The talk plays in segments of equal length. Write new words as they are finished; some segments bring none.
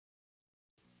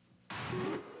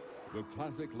The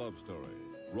classic love story,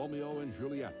 Romeo and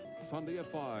Juliet, Sunday at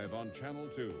 5 on Channel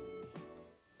 2.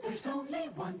 There's only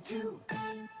one, two.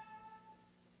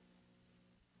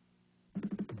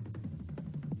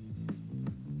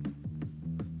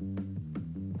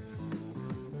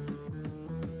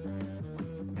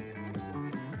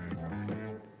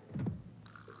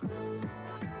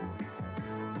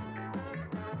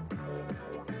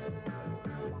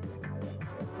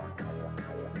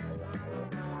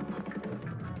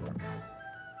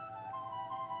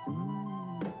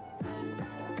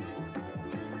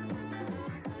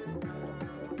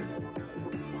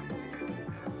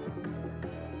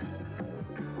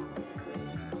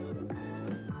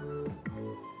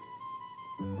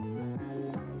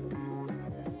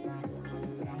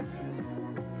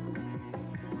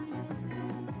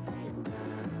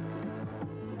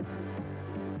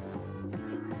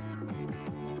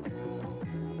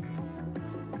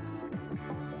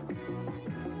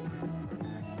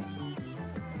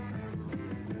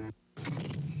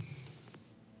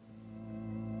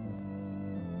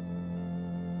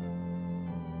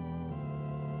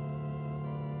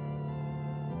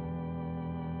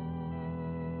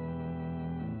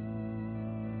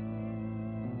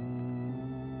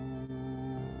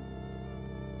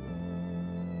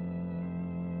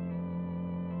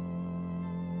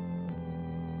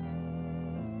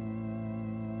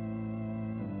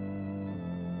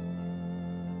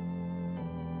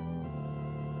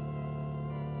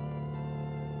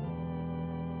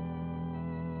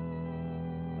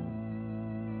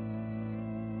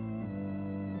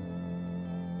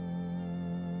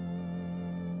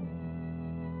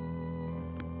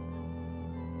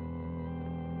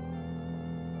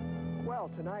 Well,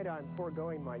 tonight I'm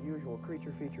foregoing my usual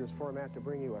Creature Features format to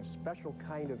bring you a special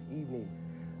kind of evening.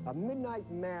 A midnight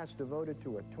mass devoted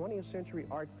to a 20th century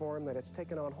art form that has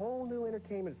taken on whole new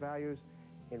entertainment values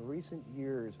in recent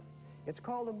years. It's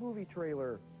called a movie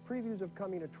trailer, previews of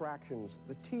coming attractions,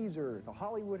 the teaser, the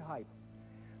Hollywood hype.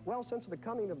 Well, since the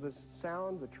coming of this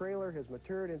sound, the trailer has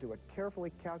matured into a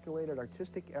carefully calculated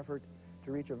artistic effort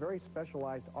to reach a very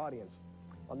specialized audience.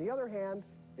 On the other hand,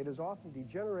 it has often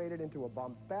degenerated into a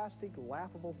bombastic,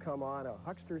 laughable come-on, a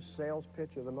huckster's sales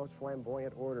pitch of the most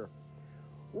flamboyant order.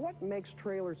 What makes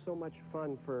trailers so much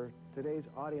fun for today's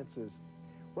audiences?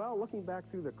 Well, looking back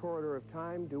through the corridor of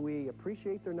time, do we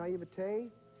appreciate their naivete,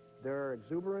 their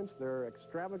exuberance, their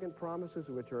extravagant promises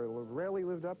which are rarely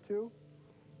lived up to?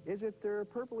 Is it their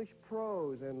purplish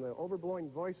prose and the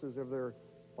overblowing voices of their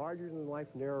larger-than-life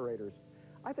narrators?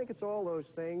 I think it's all those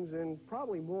things and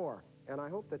probably more. And I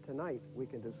hope that tonight we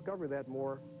can discover that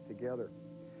more together.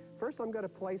 First, I'm going to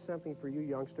play something for you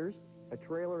youngsters, a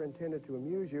trailer intended to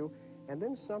amuse you, and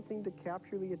then something to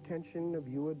capture the attention of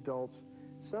you adults,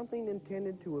 something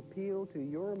intended to appeal to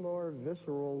your more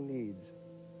visceral needs.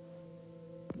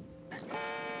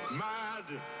 Mad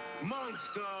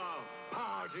Monster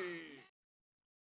Party!